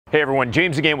Hey everyone,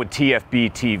 James again with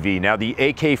TFBTV. Now the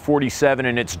AK-47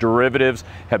 and its derivatives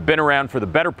have been around for the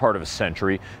better part of a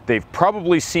century. They've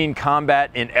probably seen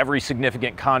combat in every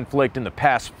significant conflict in the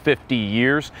past 50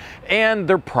 years, and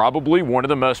they're probably one of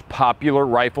the most popular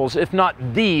rifles, if not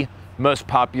the most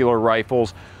popular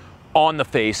rifles on the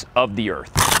face of the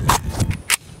earth.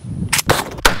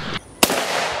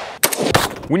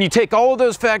 When you take all of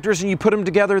those factors and you put them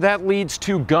together, that leads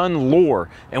to gun lore.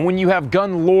 And when you have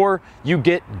gun lore, you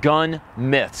get gun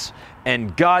myths.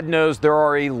 And God knows there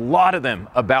are a lot of them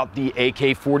about the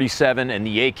AK-47 and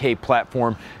the AK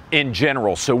platform in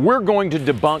general. So we're going to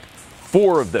debunk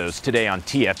 4 of those today on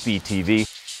TFBTV.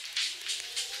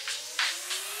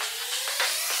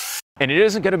 And it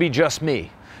isn't going to be just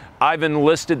me. I've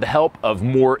enlisted the help of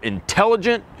more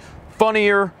intelligent,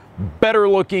 funnier, better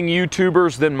looking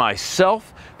YouTubers than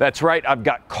myself. That's right, I've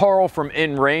got Karl from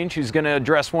InRange who's going to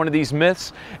address one of these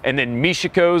myths, and then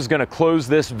Mishaco is going to close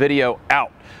this video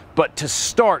out. But to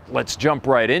start, let's jump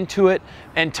right into it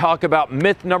and talk about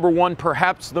myth number 1,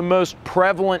 perhaps the most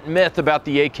prevalent myth about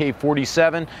the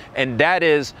AK-47, and that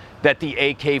is that the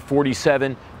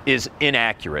AK-47 is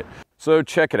inaccurate. So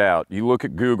check it out. You look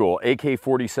at Google,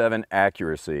 AK-47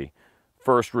 accuracy.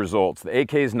 First results, the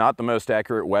AK is not the most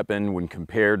accurate weapon when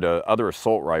compared to other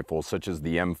assault rifles such as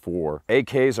the M4.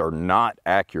 AKs are not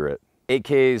accurate.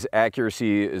 AK's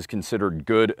accuracy is considered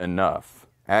good enough.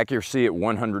 Accuracy at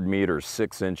 100 meters,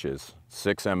 6 inches,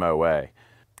 6 MOA.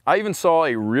 I even saw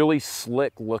a really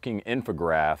slick looking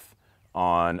infograph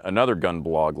on another gun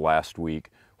blog last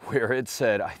week where it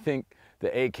said, I think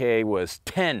the AK was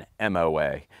 10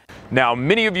 MOA. Now,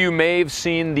 many of you may have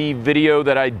seen the video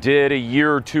that I did a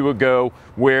year or 2 ago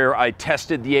where I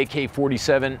tested the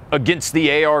AK-47 against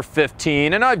the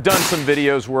AR-15, and I've done some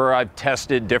videos where I've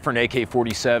tested different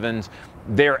AK-47s,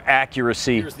 their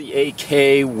accuracy. Here's the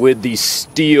AK with the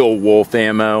steel wolf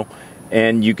ammo,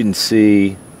 and you can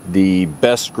see the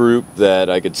best group that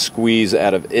I could squeeze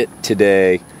out of it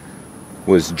today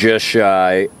was just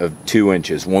shy of 2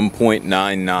 inches,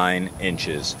 1.99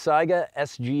 inches. Saiga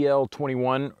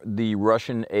SGL-21, the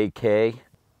Russian AK.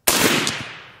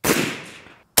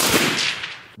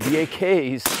 The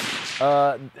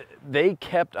AKs, they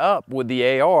kept up with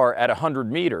the AR at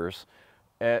 100 meters,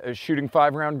 shooting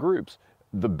 5-round groups.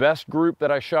 The best group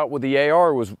that I shot with the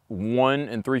AR was 1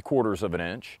 3/4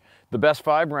 inch. The best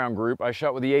 5-round group I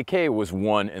shot with the AK was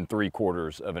 1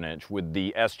 3/4 inch with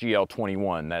the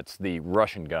SGL-21. That's the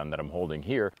Russian gun that I'm holding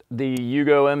here. The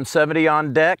Yugo M70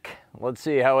 on deck. Let's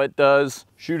see how it does.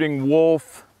 Shooting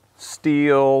wolf,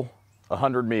 steel,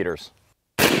 100 meters.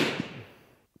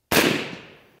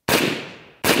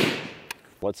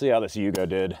 Let's see how this Yugo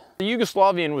did. The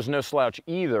Yugoslavian was no slouch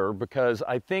either, because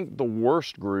I think the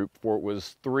worst group for it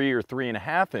was 3 or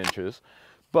 3.5 inches.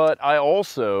 But I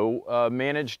also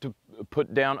managed to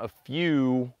put down a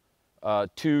few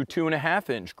 2.5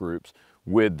 inch groups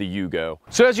with the Yugo.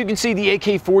 So as you can see, the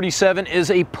AK-47 is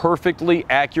a perfectly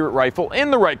accurate rifle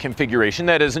in the right configuration.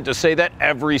 That isn't to say that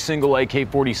every single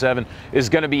AK-47 is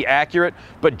going to be accurate,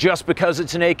 but just because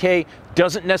it's an AK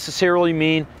doesn't necessarily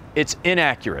mean it's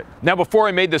inaccurate. Now, before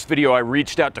I made this video, I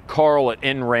reached out to Karl at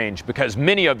InRange because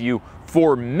many of you,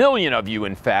 4 million of you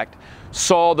in fact,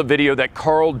 saw the video that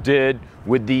Karl did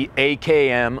with the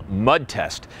AKM mud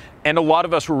test. And a lot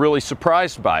of us were really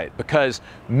surprised by it because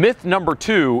myth number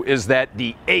 2 is that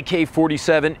the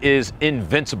AK-47 is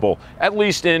invincible, at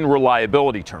least in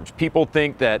reliability terms. People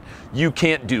think that you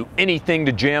can't do anything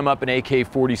to jam up an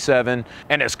AK-47.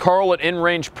 And as Karl at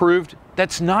InRange proved,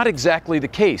 that's not exactly the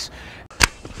case.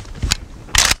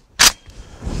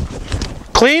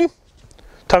 Clean?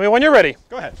 Tell me when you're ready.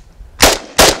 Go ahead.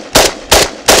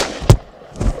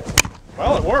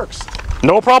 Well, it works.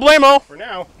 No problemo. For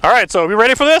now. All right, so are we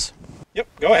ready for this? Yep,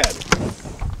 go ahead.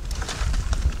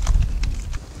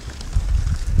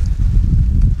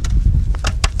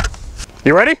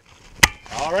 You ready?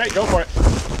 All right, go for it.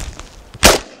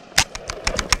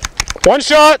 1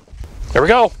 shot. Here we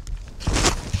go.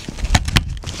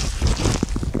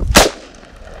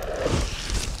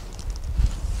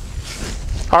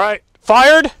 All right,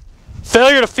 fired.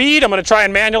 Failure to feed. I'm going to try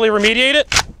and manually remediate it.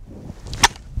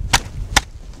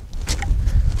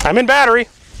 I'm in battery.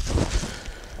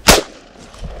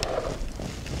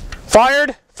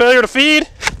 Fired. Failure to feed.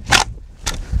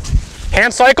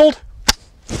 Hand cycled.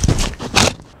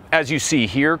 As you see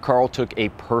here, Karl took a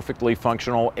perfectly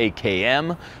functional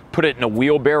AKM, put it in a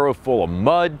wheelbarrow full of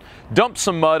mud, dumped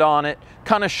some mud on it,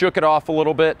 kind of shook it off a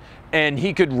little bit, and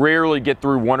he could rarely get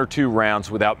through 1 or 2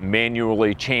 rounds without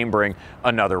manually chambering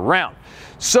another round.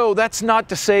 So that's not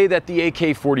to say that the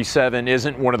AK-47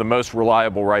 isn't one of the most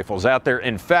reliable rifles out there.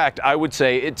 In fact, I would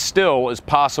say it still is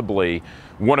possibly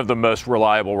one of the most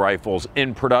reliable rifles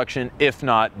in production, if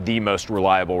not the most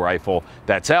reliable rifle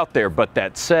that's out there. But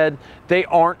that said, they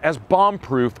aren't as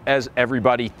bomb-proof as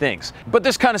everybody thinks. But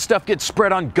this kind of stuff gets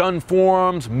spread on gun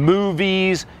forums,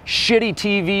 movies, shitty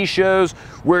TV shows,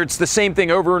 where it's the same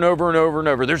thing over and over and over and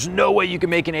over. There's no way you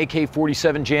can make an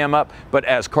AK-47 jam up, but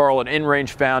as Karl at InRange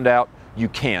found out, you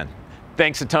can.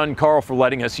 Thanks a ton, Karl, for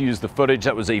letting us use the footage.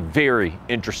 That was a very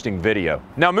interesting video.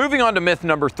 Now, moving on to myth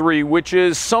number 3, which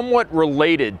is somewhat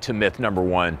related to myth number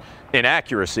 1,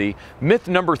 inaccuracy. Myth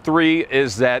number 3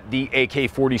 is that the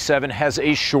AK-47 has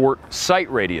a short sight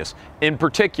radius. In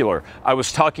particular, I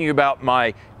was talking about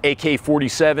my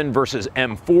AK-47 versus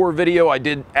M4 video. I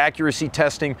did accuracy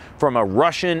testing from a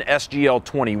Russian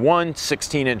SGL-21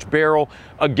 16-inch barrel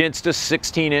against a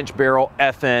 16-inch barrel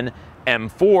FN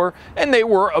M4, and they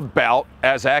were about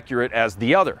as accurate as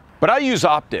the other. But I use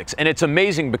optics, and it's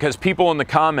amazing because people in the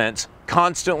comments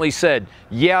constantly said,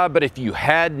 yeah, but if you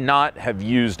had not have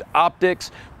used optics,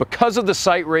 because of the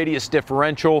sight radius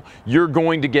differential, you're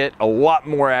going to get a lot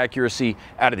more accuracy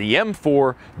out of the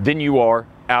M4 than you are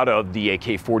out of the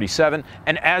AK-47.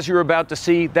 And as you're about to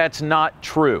see, that's not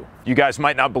true. You guys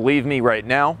might not believe me right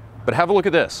now, but have a look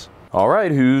at this. All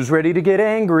right, who's ready to get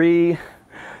angry?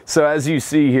 So as you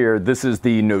see here, this is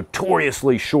the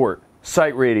notoriously short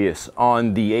sight radius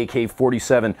on the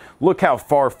AK-47. Look how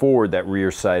far forward that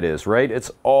rear sight is, right?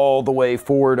 It's all the way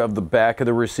forward of the back of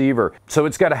the receiver. So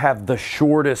it's got to have the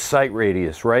shortest sight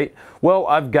radius, right? Well,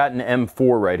 I've got an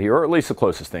M4 right here, or at least the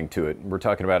closest thing to it. We're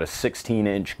talking about a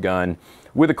 16-inch gun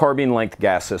with a carbine length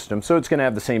gas system. So it's going to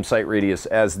have the same sight radius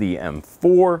as the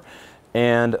M4.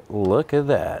 And look at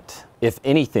that. If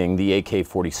anything, the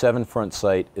AK-47 front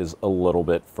sight is a little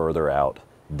bit further out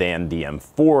than the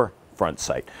M4 front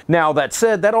sight. Now, that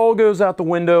said, that all goes out the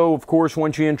window. Of course,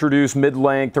 once you introduce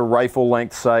mid-length or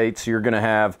rifle-length sights, you're going to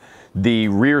have the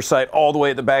rear sight all the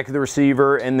way at the back of the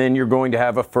receiver, and then you're going to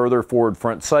have a further forward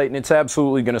front sight, and it's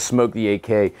absolutely going to smoke the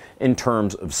AK in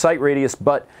terms of sight radius.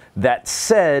 But that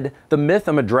said, the myth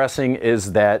I'm addressing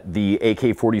is that the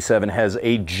AK-47 has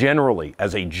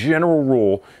as a general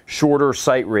rule, shorter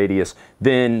sight radius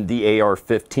than the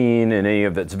AR-15 and any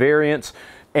of its variants.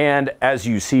 And as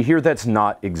you see here, that's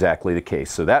not exactly the case.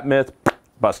 So that myth,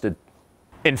 busted.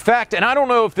 In fact, and I don't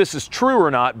know if this is true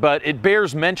or not, but it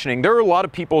bears mentioning, there are a lot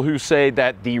of people who say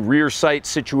that the rear sight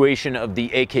situation of the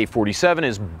AK-47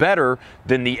 is better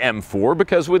than the M4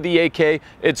 because with the AK,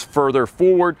 it's further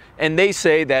forward, and they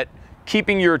say that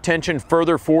keeping your attention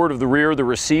further forward of the rear of the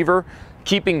receiver,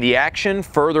 keeping the action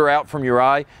further out from your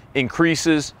eye,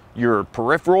 increases your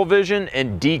peripheral vision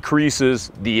and decreases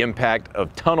the impact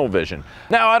of tunnel vision.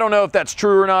 Now, I don't know if that's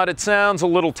true or not. It sounds a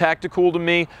little tactical to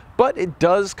me, but it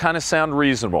does kind of sound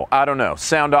reasonable. I don't know.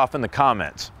 Sound off in the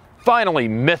comments. Finally,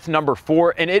 myth number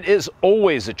 4, and it is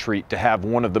always a treat to have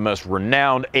one of the most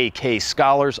renowned AK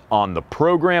scholars on the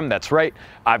program. That's right,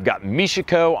 I've got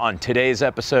Mishaco on today's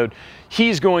episode.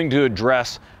 He's going to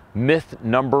address myth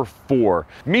number 4.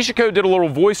 Mishaco did a little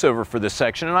voiceover for this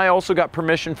section, and I also got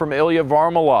permission from Ilya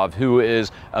Varmalov, who is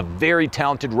a very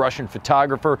talented Russian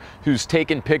photographer who's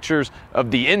taken pictures of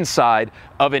the inside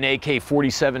of an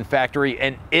AK-47 factory,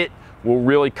 and it will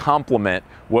really complement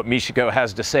what Mishaco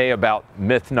has to say about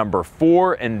myth number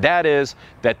 4, and that is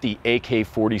that the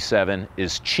AK-47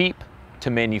 is cheap to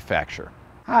manufacture.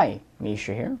 Hi,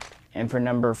 Misha here, and for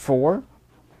number 4,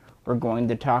 we're going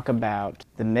to talk about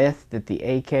the myth that the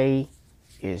AK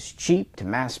is cheap to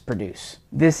mass produce.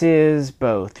 This is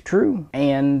both true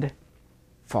and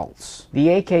false. The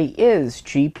AK is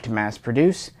cheap to mass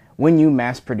produce when you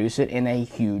mass produce it in a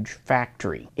huge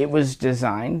factory. It was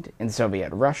designed in Soviet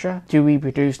Russia to be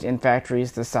produced in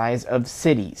factories the size of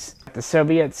cities. The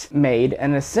Soviets made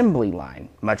an assembly line,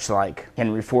 much like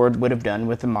Henry Ford would have done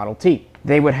with the Model T.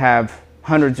 They would have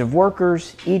hundreds of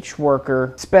workers, each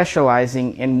worker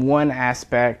specializing in one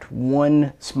aspect,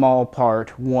 one small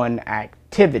part, one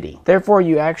activity. Therefore,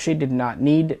 you actually did not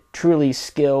need truly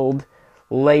skilled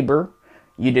labor.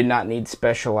 You did not need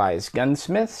specialized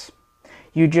gunsmiths.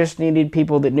 You just needed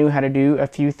people that knew how to do a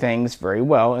few things very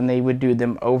well, and they would do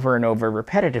them over and over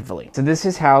repetitively. So this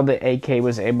is how the AK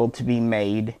was able to be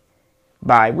made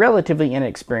by relatively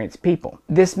inexperienced people.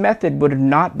 This method would have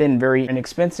not been very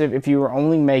inexpensive if you were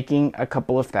only making a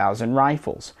couple of thousand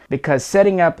rifles, because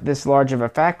setting up this large of a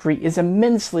factory is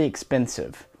immensely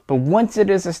expensive. But once it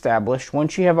is established,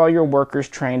 once you have all your workers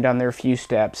trained on their few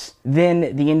steps,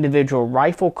 then the individual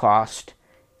rifle cost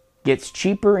gets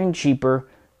cheaper and cheaper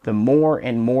the more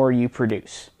and more you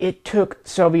produce. It took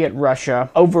Soviet Russia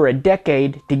over a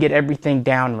decade to get everything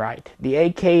down right. The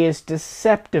AK is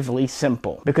deceptively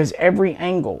simple because every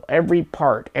angle, every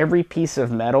part, every piece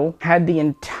of metal had the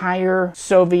entire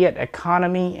Soviet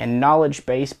economy and knowledge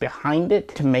base behind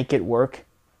it to make it work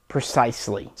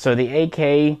precisely. So the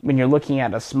AK, when you're looking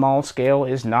at a small scale,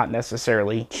 is not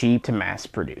necessarily cheap to mass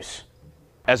produce.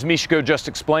 As Mishaco just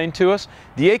explained to us,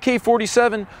 the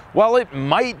AK-47, while it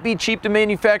might be cheap to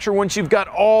manufacture once you've got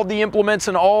all the implements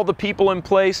and all the people in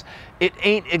place, it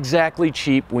ain't exactly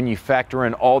cheap when you factor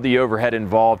in all the overhead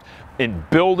involved in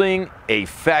building a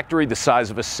factory the size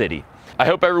of a city. I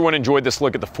hope everyone enjoyed this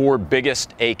look at the 4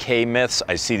 biggest AK myths.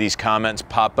 I see these comments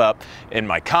pop up in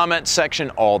my comment section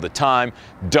all the time.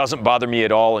 Doesn't bother me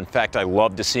at all. In fact, I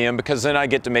love to see them because then I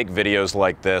get to make videos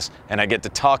like this and I get to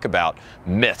talk about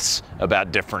myths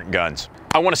about different guns.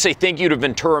 I want to say thank you to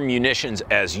Ventura Munitions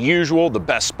as usual, the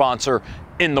best sponsor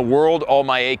in the world. All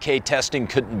my AK testing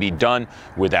couldn't be done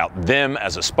without them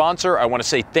as a sponsor. I want to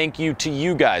say thank you to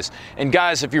you guys. And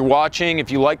guys, if you're watching,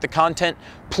 if you like the content,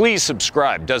 please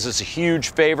subscribe. Does us a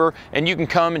huge favor, and you can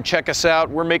come and check us out.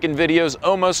 We're making videos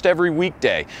almost every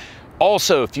weekday.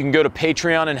 Also, if you can go to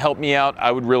Patreon and help me out,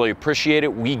 I would really appreciate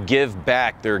it. We give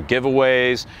back. There are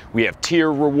giveaways, we have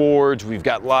tier rewards, we've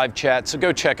got live chat, so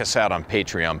go check us out on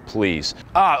Patreon, please.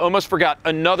 Almost forgot,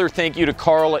 another thank you to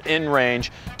Karl at InRange,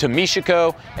 to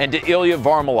Mishaco, and to Ilya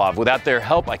Varmalov. Without their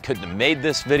help, I couldn't have made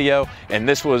this video, and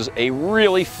this was a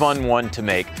really fun one to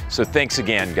make, so thanks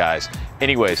again, guys.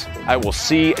 Anyways, I will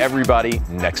see everybody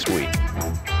next week.